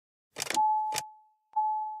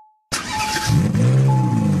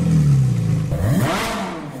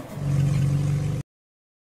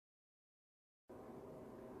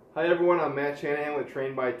Hi everyone, I'm Matt Shanahan with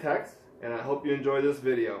Trained by Text, and I hope you enjoy this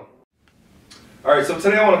video. Alright, so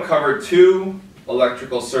today I want to cover two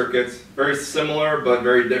electrical circuits, very similar but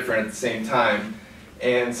very different at the same time,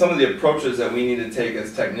 and some of the approaches that we need to take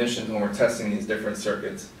as technicians when we're testing these different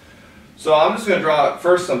circuits. So I'm just going to draw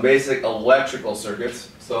first some basic electrical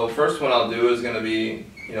circuits. So first one I'll do is going to be,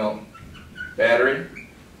 battery,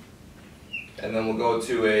 and then we'll go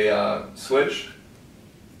to a switch.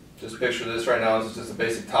 Just picture this right now as just a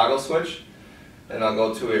basic toggle switch, and I'll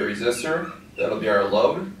go to a resistor, that'll be our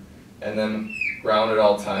load, and then ground at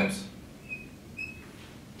all times.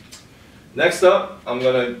 Next up, I'm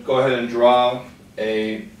going to go ahead and draw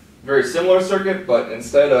a very similar circuit, but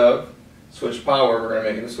instead of switch power, we're going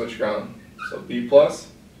to make it a switch ground. So B+, we're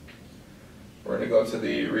going to go to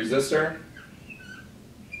the resistor,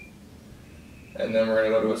 and then we're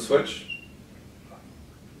going to go to a switch,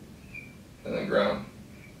 and then ground.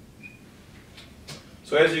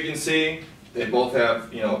 So as you can see, they both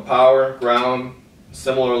have power, ground,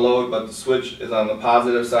 similar load, but the switch is on the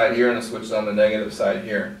positive side here and the switch is on the negative side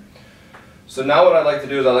here. So now what I'd like to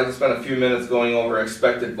do is I'd like to spend a few minutes going over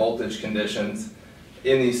expected voltage conditions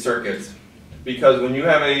in these circuits. Because when you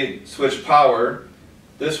have a switch power,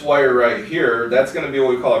 this wire right here, that's going to be what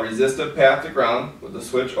we call a resistive path to ground with the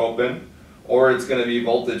switch open, or it's going to be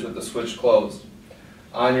voltage with the switch closed.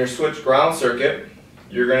 On your switch ground circuit,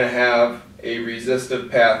 you're going to have a resistive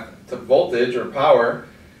path to voltage or power,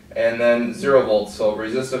 and then 0 volts. So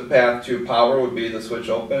resistive path to power would be the switch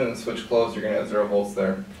open, and the switch closed, you're going to have 0 volts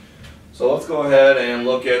there. So let's go ahead and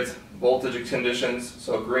look at voltage conditions.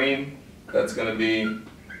 So green, that's going to be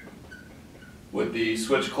with the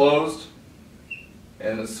switch closed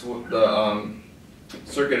and the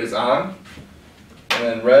circuit is on, and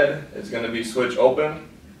then red is going to be switch open,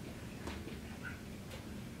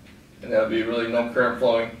 and that'll be really no current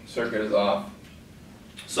flowing, circuit is off.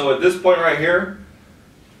 So at this point right here,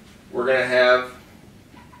 we're going to have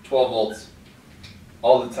 12 volts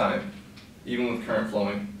all the time, even with current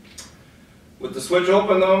flowing. With the switch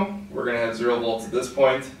open though, we're going to have 0 volts at this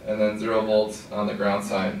point, and then 0 volts on the ground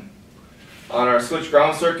side. On our switch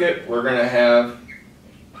ground circuit, we're going to have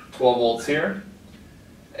 12 volts here,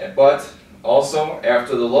 but also,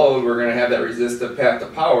 after the load, we're going to have that resistive path to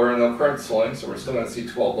power and no current flowing, so we're still going to see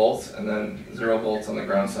 12 volts and then 0 volts on the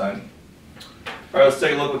ground side. Alright, let's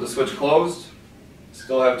take a look with the switch closed.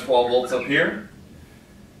 Still have 12 volts up here.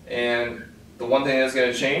 And the one thing that's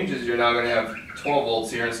going to change is you're now going to have 12 volts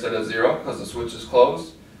here instead of 0 because the switch is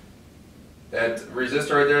closed. That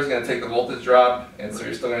resistor right there is going to take the voltage drop, and so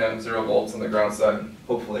you're still going to have 0 volts on the ground side,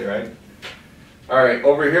 hopefully, right? Alright,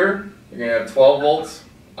 over here, you're going to have 12 volts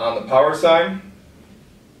on the power side,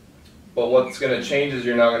 but what's going to change is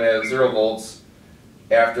you're now going to have 0 volts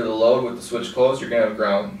after the load with the switch closed. You're going to have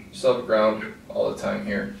ground. You still have ground all the time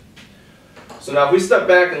here. So now if we step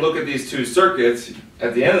back and look at these two circuits,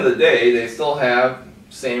 at the end of the day they still have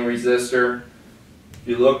same resistor. If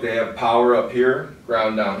you look, they have power up here,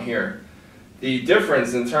 ground down here. The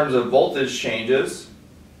difference in terms of voltage changes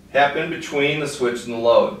happen between the switch and the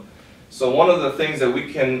load. So one of the things that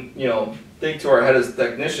we can think to our head as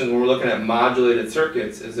technicians when we're looking at modulated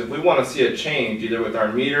circuits is if we want to see a change either with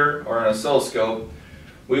our meter or an oscilloscope,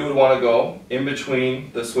 we would want to go in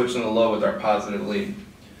between the switch and the load with our positive lead.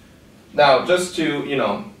 Now just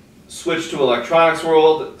to switch to electronics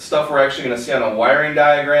world, stuff we're actually going to see on a wiring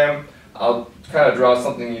diagram, I'll kind of draw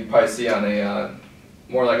something you'd probably see on a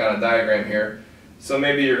more like on a diagram here. So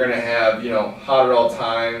maybe you're going to have hot at all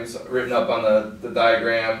times written up on the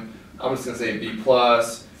diagram. I'm just going to say B+.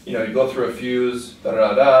 You go through a fuse,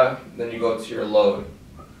 then you go to your load.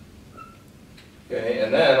 Okay,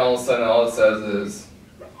 and then all of a sudden all it says is,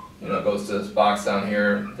 it goes to this box down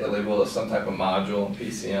here. They label it as some type of module,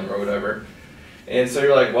 PCM or whatever. And so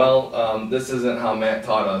you're like, well, this isn't how Matt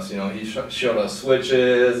taught us. He showed us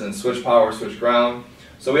switches and switch power, switch ground.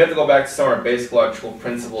 So we have to go back to some of our basic electrical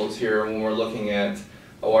principles here when we're looking at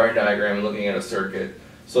a wiring diagram and looking at a circuit.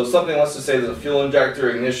 So something, let's just say there's a fuel injector,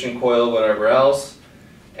 ignition coil, whatever else.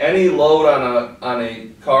 Any load on a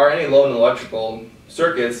car, any load in electrical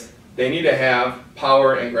circuits, they need to have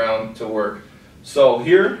power and ground to work. So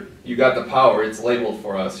here you got the power, it's labeled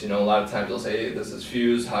for us. A lot of times they'll say, hey, this is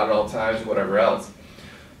fused, hot at all times, whatever else.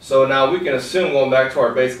 So now we can assume, going back to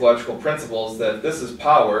our basic electrical principles, that this is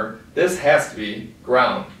power, this has to be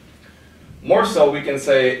ground. More so, we can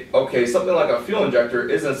say, okay, something like a fuel injector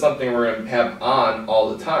isn't something we're going to have on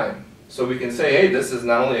all the time. So we can say, hey, this is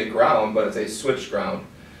not only a ground, but it's a switch ground.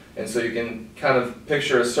 And so you can kind of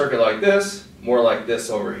picture a circuit like this, more like this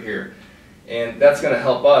over here. And that's going to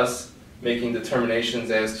help us making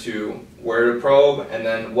determinations as to where to probe and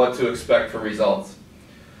then what to expect for results.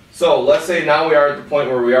 So let's say now we are at the point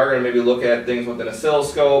where we are going to maybe look at things with an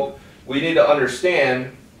oscilloscope. We need to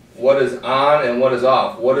understand what is on and what is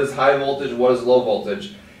off. What is high voltage, what is low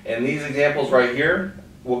voltage. And these examples right here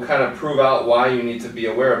will kind of prove out why you need to be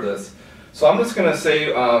aware of this. So I'm just going to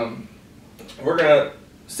say, we're going to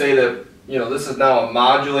say that, you know, this is now a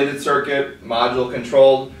modulated circuit, module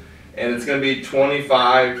controlled, and it's going to be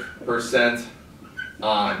 25%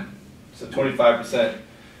 on. So 25%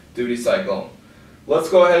 duty cycle. Let's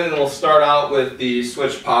go ahead and we'll start out with the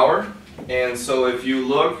switch power. And so if you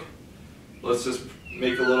look, let's just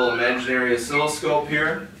make a little imaginary oscilloscope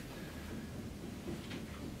here.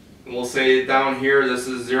 And we'll say down here this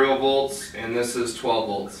is 0 volts and this is 12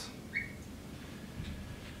 volts.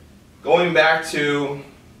 Going back to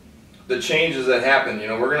the changes that happen, you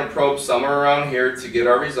know, we're going to probe somewhere around here to get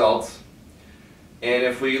our results. And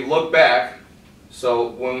if we look back, so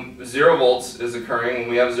when 0 volts is occurring, when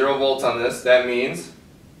we have 0 volts on this, that means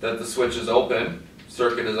that the switch is open,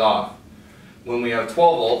 circuit is off. When we have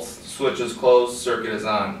 12 volts, the switch is closed, circuit is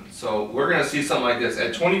on. So we're going to see something like this.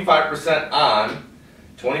 At 25% on,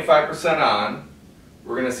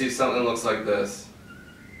 we're going to see something that looks like this.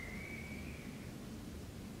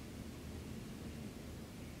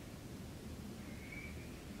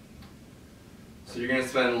 So you're going to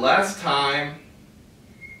spend less time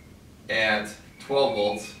at 12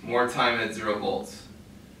 volts, more time at 0 volts.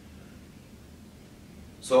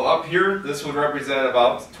 So up here, this would represent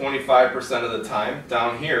about 25% of the time.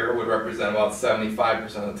 Down here would represent about 75%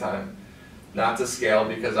 of the time. Not to scale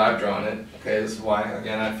because I've drawn it. Okay, this is why,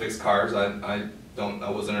 again, I fix cars. I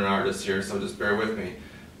wasn't an artist here, so just bear with me.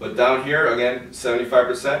 But down here, again,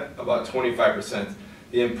 75%, about 25%.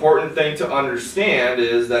 The important thing to understand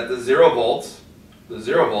is that the 0 volts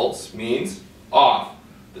means off.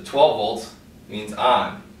 The 12 volts means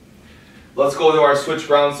on. Let's go to our switch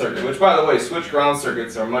ground circuit, which, by the way, switch ground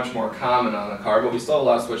circuits are much more common on a car, but we still have a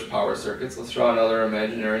lot of switch power circuits. Let's draw another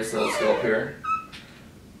imaginary oscilloscope here.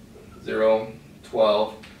 0,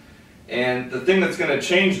 12. And the thing that's going to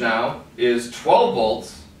change now is 12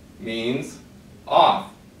 volts means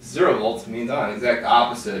off. 0 volts means on, exact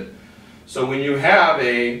opposite. So when you have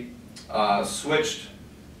a switched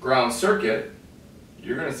ground circuit,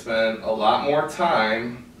 you're going to spend a lot more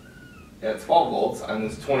time at 12 volts on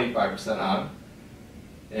this 25% on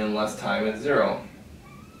and less time at 0.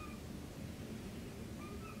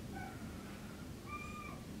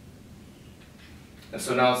 And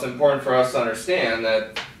so now it's important for us to understand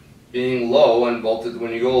that being low and voltage,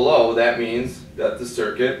 when you go low, that means that the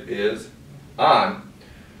circuit is on.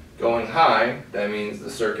 Going high, that means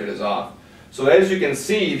the circuit is off. So as you can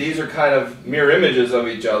see, these are kind of mirror images of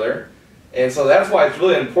each other. And so that's why it's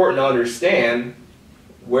really important to understand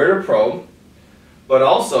where to probe, but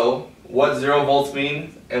also what 0 volts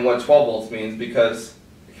means and what 12 volts means, because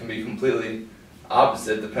it can be completely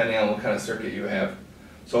opposite depending on what kind of circuit you have.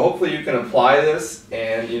 So hopefully you can apply this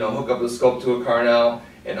and, you know, hook up the scope to a car now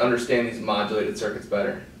and understand these modulated circuits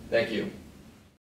better. Thank you.